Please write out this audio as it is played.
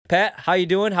Pat, how you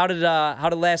doing? How did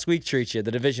last week treat you, the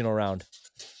divisional round?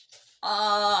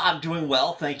 I'm doing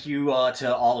well. Thank you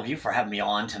to all of you for having me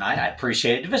on tonight. I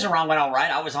appreciate it. Division round went all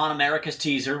right. I was on America's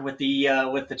teaser with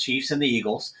the Chiefs and the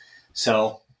Eagles.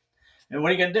 So, and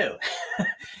what are you gonna do?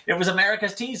 It was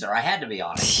America's teaser. I had to be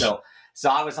on it. So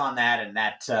I was on that, and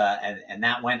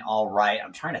that went all right.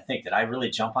 I'm trying to think. Did I really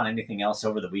jump on anything else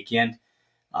over the weekend?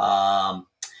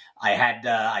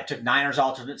 I took Niners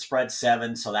alternate spread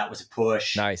 7, so that was a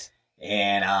push. Nice.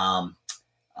 And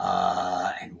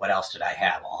what else did I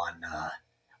have on?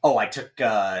 I took.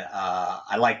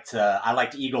 I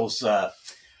liked Eagles,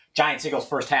 Giants Eagles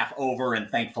first half over, and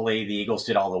thankfully the Eagles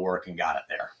did all the work and got it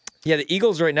there. Yeah, the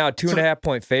Eagles right now 2.5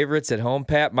 point favorites at home.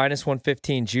 Pat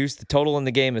 -115 juice. The total in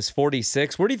the game is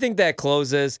 46. Where do you think that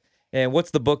closes? And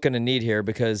what's the book going to need here?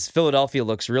 Because Philadelphia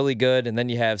looks really good, and then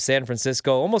you have San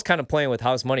Francisco almost kind of playing with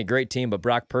house money. Great team, but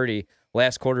Brock Purdy,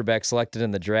 last quarterback selected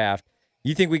in the draft.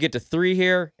 You think we get to 3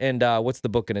 here? And what's the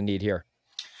book going to need here?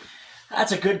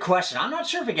 That's a good question. I'm not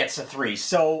sure if it gets to 3.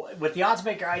 So with the odds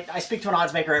maker, I speak to an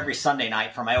odds maker every Sunday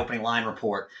night for my opening line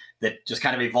report that just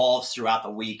kind of evolves throughout the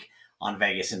week on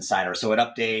Vegas Insider. So it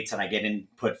updates, and I get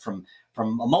input from a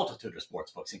multitude of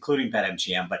sports books, including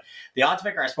BetMGM. But the odds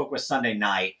maker I spoke with Sunday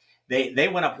night, they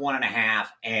went up 1.5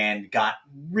 and got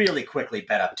really quickly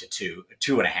bet up to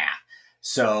 2.5.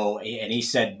 So, and he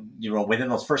said, within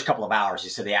those first couple of hours, he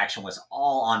said the action was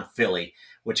all on Philly,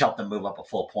 which helped them move up a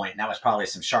full point. And that was probably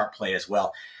some sharp play as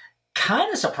well.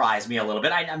 Kind of surprised me a little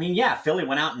bit. I mean, Philly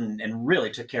went out and really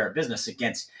took care of business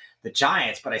against the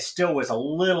Giants, but I still was a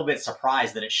little bit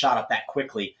surprised that it shot up that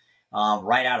quickly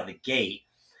right out of the gate.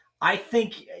 I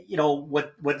think,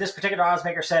 what this particular odds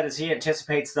maker said is he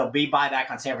anticipates there'll be buyback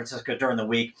on San Francisco during the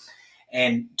week.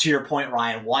 And to your point,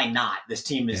 Ryan, why not? This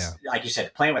team is, like you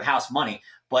said, playing with house money.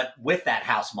 But with that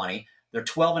house money, they're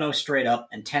 12-0 straight up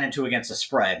and 10-2 against the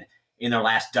spread in their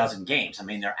last dozen games. I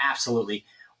mean, they're absolutely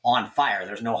on fire.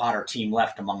 There's no hotter team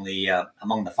left among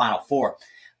the Final Four.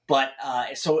 But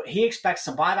so he expects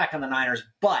some buyback on the Niners,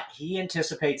 but he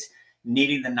anticipates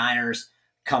needing the Niners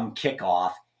come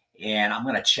kickoff. And I'm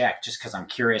going to check just because I'm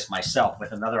curious myself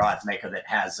with another odds maker that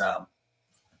has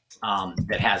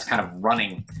kind of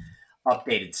running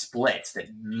updated splits that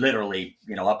literally,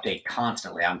 update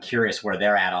constantly. I'm curious where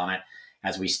they're at on it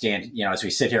as we sit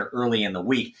here early in the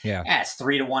week. Yeah, it's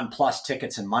 3-1 plus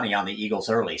tickets and money on the Eagles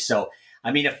early. So, I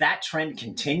mean, if that trend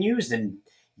continues, then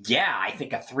I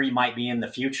think a 3 might be in the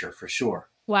future for sure.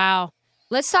 Wow.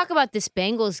 Let's talk about this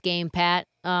Bengals game, Pat.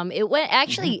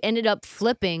 It ended up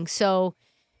flipping. So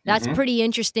that's pretty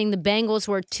interesting. The Bengals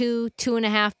were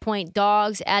 2.5 point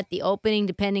dogs at the opening,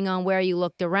 depending on where you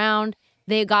looked around.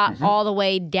 They got all the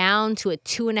way down to a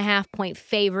 2.5 point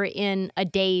favorite in a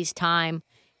day's time.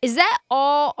 Is that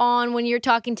all on, when you're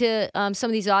talking to some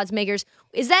of these odds makers,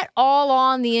 is that all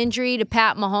on the injury to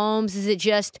Pat Mahomes? Is it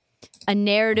just a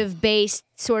narrative-based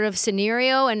sort of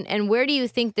scenario? And where do you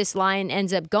think this line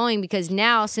ends up going? Because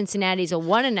now Cincinnati's a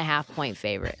 1.5 point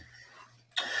favorite.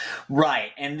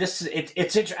 Right. And it's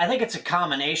I think it's a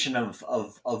combination of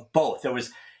both. There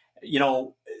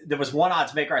was one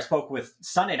odds maker I spoke with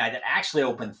Sunday night that actually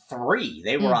opened 3.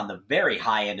 They were on the very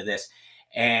high end of this.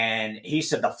 And he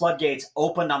said the floodgates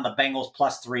opened on the Bengals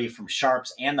 +3 from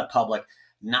sharps and the public,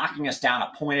 knocking us down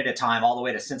a point at a time all the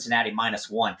way to Cincinnati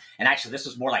 -1. And actually, this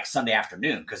was more like Sunday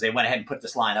afternoon because they went ahead and put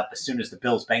this line up as soon as the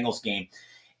Bills-Bengals game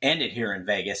ended here in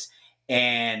Vegas.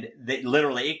 And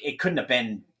it couldn't have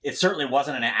been, it certainly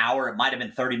wasn't an hour. It might have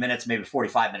been 30 minutes, maybe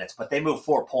 45 minutes, but they moved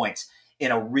 4 points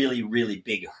in a really, really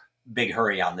big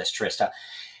hurry on this, Trista.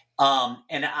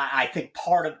 And I think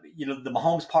part of, the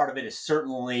Mahomes part of it is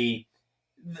certainly,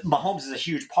 Mahomes is a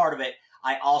huge part of it.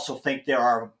 I also think there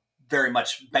are very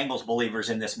much Bengals believers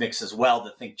in this mix as well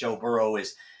that think Joe Burrow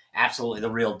is absolutely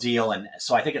the real deal. And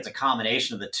so I think it's a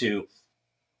combination of the two.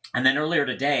 And then earlier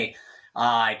today,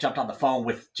 I jumped on the phone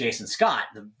with Jason Scott,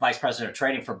 the vice president of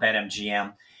trading for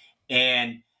BetMGM.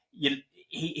 And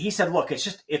he said, look,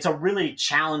 it's a really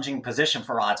challenging position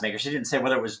for odds makers. He didn't say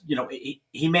whether it was,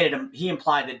 he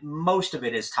implied that most of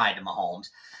it is tied to Mahomes.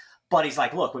 But he's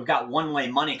like, look, we've got one-way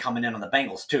money coming in on the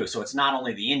Bengals too. So it's not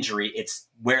only the injury, it's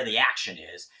where the action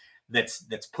is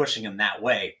that's pushing him that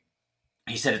way.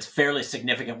 He said it's fairly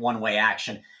significant one-way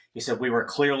action. He said we were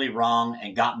clearly wrong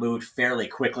and got moved fairly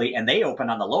quickly. And they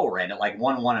opened on the lower end at like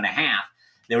 1.5.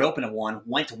 They would open at 1,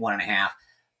 went to 1.5,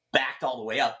 backed all the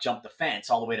way up, jumped the fence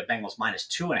all the way to Bengals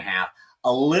 -2.5.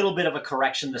 A little bit of a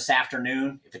correction this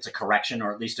afternoon, if it's a correction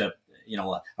or at least a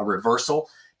reversal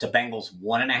to Bengals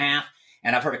 1.5.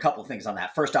 And I've heard a couple of things on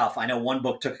that. First off, I know one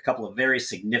book took a couple of very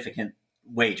significant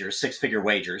wagers, 6-figure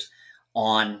wagers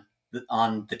on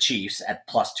the Chiefs at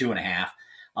 +2.5.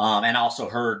 And also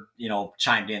heard,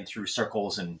 chimed in through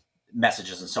circles and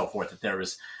messages and so forth that there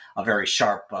was a very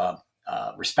sharp,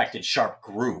 respected sharp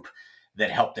group that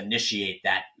helped initiate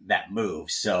that move.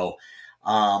 So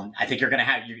I think you're going to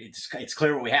have, it's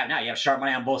clear what we have now. You have sharp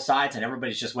money on both sides, and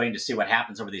everybody's just waiting to see what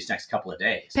happens over these next couple of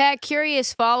days. Pat,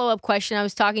 curious follow-up question. I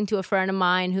was talking to a friend of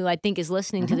mine who I think is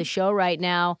listening to the show right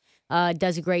now,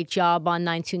 does a great job on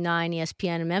 929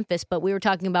 ESPN in Memphis, but we were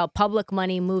talking about public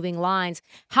money moving lines.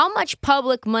 How much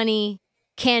public money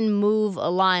can move a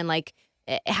line? Like,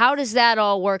 how does that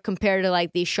all work compared to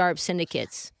like these sharp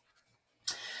syndicates?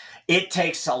 It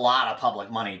takes a lot of public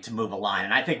money to move a line.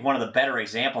 And I think one of the better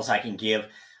examples I can give,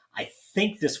 I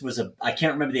think this was I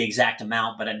can't remember the exact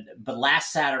amount, but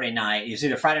last Saturday night, it was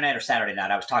either Friday night or Saturday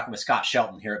night, I was talking with Scott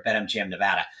Shelton here at BetMGM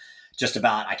Nevada, just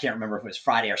about, I can't remember if it was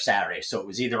Friday or Saturday. So it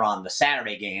was either on the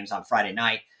Saturday games on Friday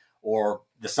night or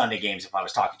the Sunday games if I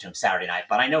was talking to him Saturday night.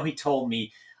 But I know he told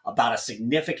me about a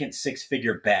significant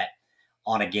six-figure bet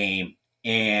on a game,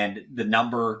 and the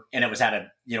number, and it was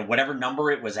at whatever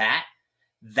number it was at,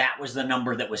 that was the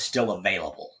number that was still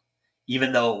available,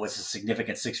 even though it was a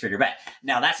significant six-figure bet.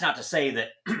 Now, that's not to say that,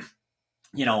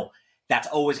 that's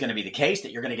always going to be the case,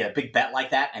 that you're going to get a big bet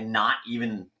like that and not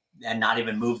even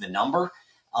move the number.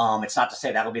 It's not to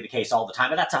say that'll be the case all the time,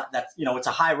 but that's it's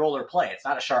a high roller play. It's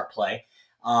not a sharp play.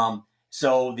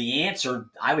 So the answer,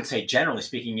 I would say, generally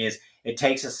speaking, is it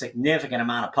takes a significant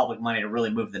amount of public money to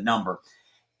really move the number.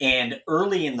 And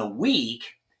early in the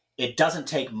week, it doesn't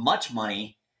take much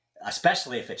money,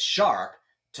 especially if it's sharp,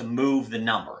 to move the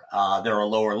number. There are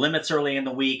lower limits early in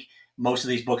the week. Most of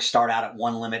these books start out at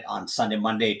one limit on Sunday,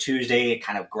 Monday, Tuesday. It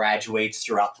kind of graduates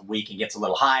throughout the week and gets a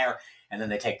little higher, and then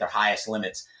they take their highest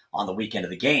limits on the weekend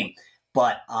of the game.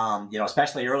 But,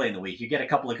 especially early in the week, you get a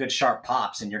couple of good sharp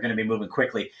pops, and you're going to be moving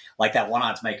quickly. Like that one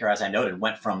odds maker, as I noted,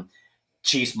 went from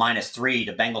Chiefs -3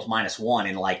 to Bengals -1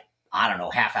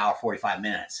 in half hour, 45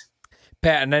 minutes.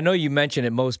 Pat, and I know you mentioned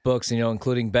in most books,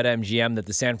 including BetMGM, that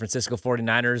the San Francisco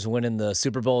 49ers winning the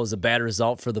Super Bowl is a bad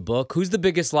result for the book. Who's the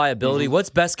biggest liability? What's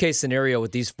best case scenario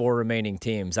with these four remaining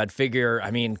teams? I'd figure,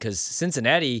 because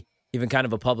Cincinnati, even kind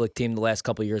of a public team the last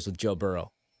couple of years with Joe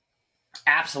Burrow.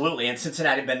 Absolutely, and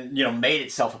Cincinnati made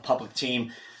itself a public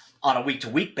team on a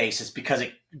week-to-week basis because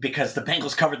the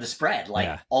Bengals covered the spread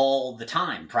all the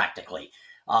time practically.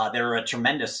 They're a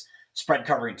tremendous spread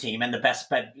covering team, and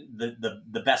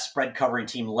the best spread covering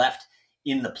team left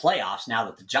in the playoffs now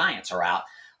that the Giants are out.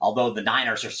 Although the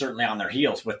Niners are certainly on their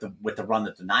heels with the run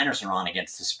that the Niners are on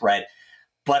against the spread.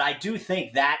 But I do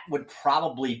think that would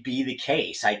probably be the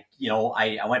case. I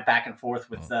went back and forth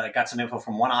with got some info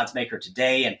from one odds maker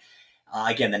today, and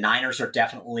again, the Niners are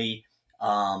definitely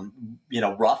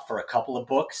rough for a couple of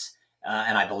books,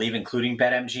 and I believe including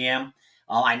BetMGM.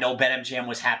 I know BetMGM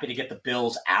was happy to get the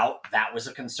Bills out. That was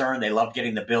a concern. They loved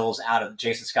getting the Bills out of.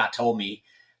 Jason Scott told me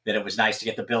that it was nice to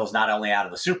get the Bills not only out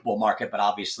of the Super Bowl market, but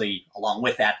obviously along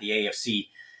with that, the AFC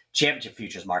Championship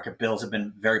futures market. Bills have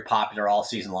been very popular all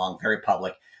season long, very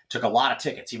public. Took a lot of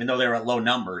tickets, even though they were at low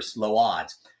numbers, low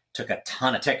odds. Took a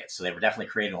ton of tickets, so they were definitely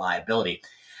creating liability.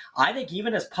 I think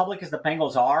even as public as the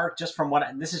Bengals are, just from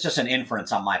this is just an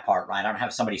inference on my part, right? I don't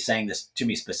have somebody saying this to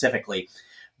me specifically,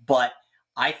 but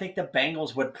I think the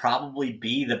Bengals would probably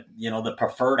be the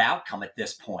preferred outcome at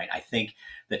this point. I think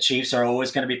the Chiefs are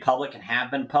always going to be public and have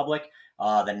been public.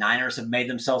 The Niners have made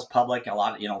themselves public a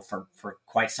lot, for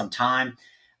quite some time.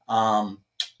 The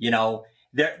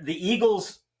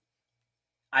Eagles,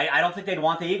 I don't think they'd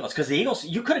want the Eagles because the Eagles,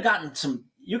 you could have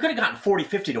gotten 40,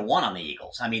 50 to 1 on the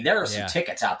Eagles. There are some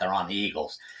tickets out there on the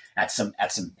Eagles at some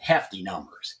hefty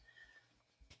numbers.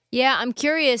 Yeah, I'm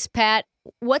curious, Pat.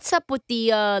 What's up with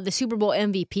the Super Bowl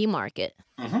MVP market?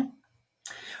 Mm-hmm.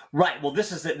 Right. Well,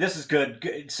 this is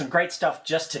good. Some great stuff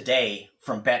just today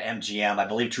from BetMGM. I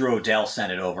believe Drew Odell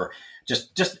sent it over.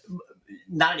 Just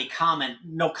not any comment,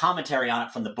 no commentary on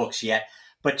it from the books yet,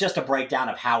 but just a breakdown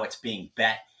of how it's being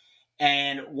bet.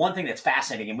 And one thing that's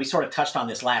fascinating, and we sort of touched on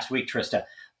this last week, Trista,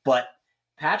 but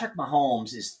Patrick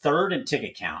Mahomes is third in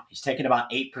ticket count. He's taken about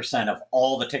 8% of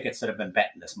all the tickets that have been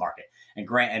bet in this market. And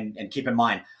keep in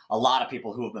mind, a lot of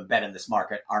people who have been bet in this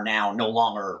market are now no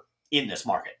longer in this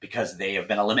market because they have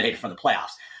been eliminated from the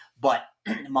playoffs. But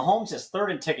Mahomes is third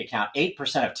in ticket count,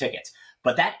 8% of tickets.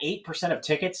 But that 8% of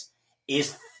tickets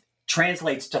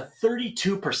translates to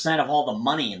 32% of all the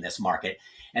money in this market.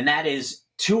 And that is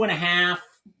 2.5,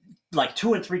 like 2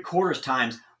 3/4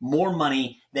 times more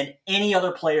money than any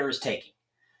other player is taking.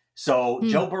 So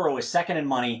Joe Burrow is second in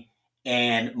money,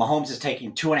 and Mahomes is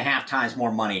taking 2.5 times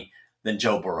more money than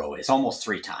Joe Burrow is, almost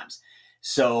 3 times.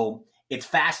 So it's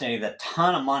fascinating that a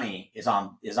ton of money is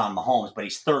on Mahomes, but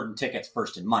he's third in tickets,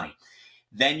 first in money.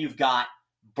 Then you've got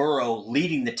Burrow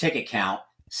leading the ticket count,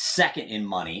 second in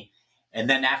money. And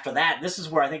then after that, this is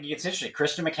where I think it gets interesting.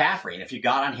 Christian McCaffrey. And if you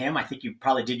got on him, I think you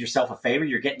probably did yourself a favor.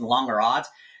 You're getting longer odds.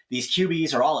 These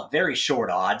QBs are all at very short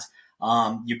odds.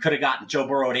 You could have gotten Joe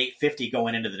Burrow at 850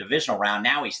 going into the divisional round.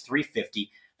 Now he's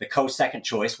 350, the co-second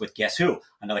choice with guess who?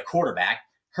 Another quarterback,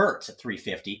 Hurts at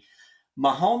 350.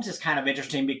 Mahomes is kind of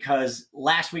interesting because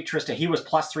last week, Trista, he was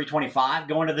plus 325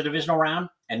 going to the divisional round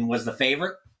and was the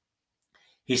favorite.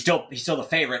 He's still the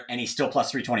favorite, and he's still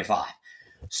plus 325.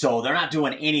 So they're not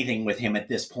doing anything with him at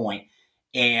this point,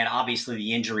 and obviously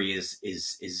the injury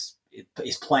is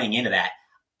playing into that.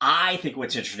 I think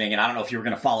what's interesting, and I don't know if you were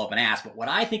going to follow up and ask, but what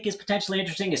I think is potentially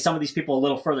interesting is some of these people a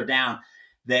little further down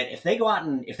that if they go out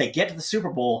and if they get to the Super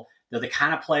Bowl, they're the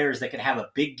kind of players that could have a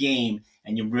big game,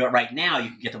 and right now you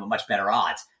can get them at much better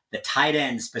odds. The tight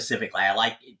ends specifically, I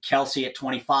like Kelsey at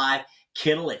 25,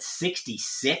 Kittle at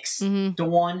 66 to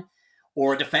 1,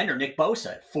 or a defender, Nick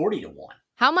Bosa at 40 to 1.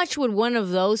 How much would one of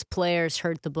those players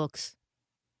hurt the books?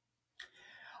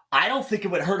 I don't think it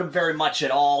would hurt him very much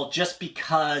at all, just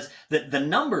because the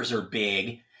numbers are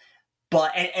big.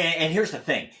 But and here's the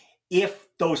thing: if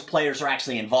those players are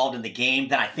actually involved in the game,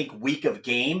 then I think week of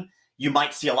game you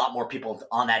might see a lot more people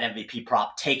on that MVP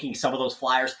prop taking some of those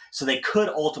flyers. So they could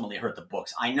ultimately hurt the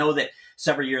books. I know that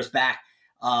several years back,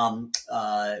 when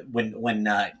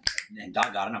and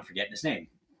doggone it, I'm forgetting his name.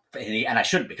 And I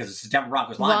shouldn't, because it's the Denver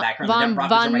Broncos linebacker. And the Denver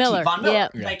Broncos Von Miller. Von Miller.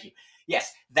 Yeah. Thank you.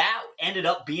 Yes, that ended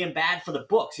up being bad for the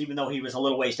books, even though he was a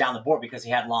little ways down the board because he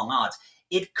had long odds.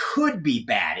 It could be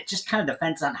bad. It just kind of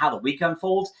depends on how the week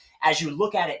unfolds. As you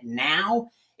look at it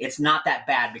now, it's not that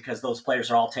bad because those players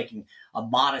are all taking a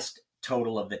modest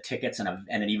total of the tickets and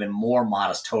an even more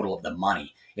modest total of the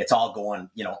money. It's all going,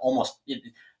 almost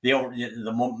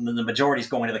the majority is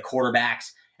going to the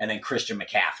quarterbacks and then Christian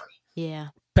McCaffrey. Yeah.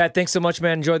 Pat, thanks so much,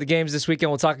 man. Enjoy the games this weekend.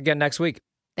 We'll talk again next week.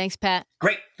 Thanks, Pat.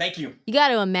 Great. Thank you. You got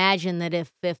to imagine that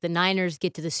if the Niners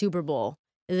get to the Super Bowl,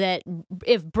 that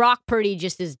if Brock Purdy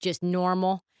is just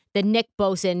normal, that Nick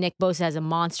Bosa has a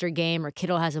monster game, or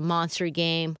Kittle has a monster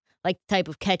game, like the type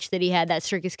of catch that he had, that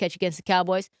circus catch against the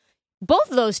Cowboys. Both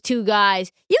of those two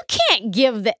guys, you can't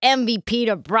give the MVP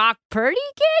to Brock Purdy,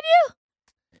 can you?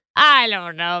 I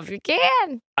don't know if you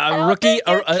can.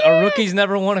 Rookies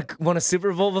never won a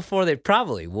Super Bowl before. They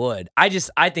probably would. I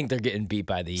think they're getting beat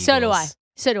by the Eagles.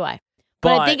 So do I.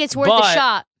 But I think it's worth a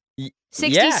shot.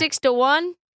 66 to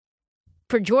 1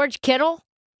 for George Kittle.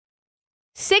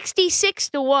 66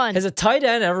 to 1. Has a tight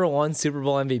end ever won Super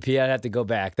Bowl MVP? I'd have to go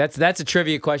back. That's a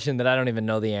trivia question that I don't even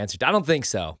know the answer to. I don't think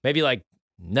so. Maybe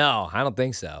no, I don't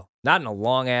think so. Not in a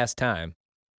long ass time.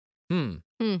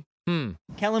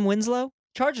 Kellen Winslow?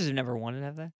 Chargers have never won it,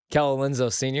 have they? Kellen Winslow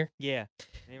Sr.? Yeah.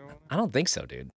 I don't think so, dude.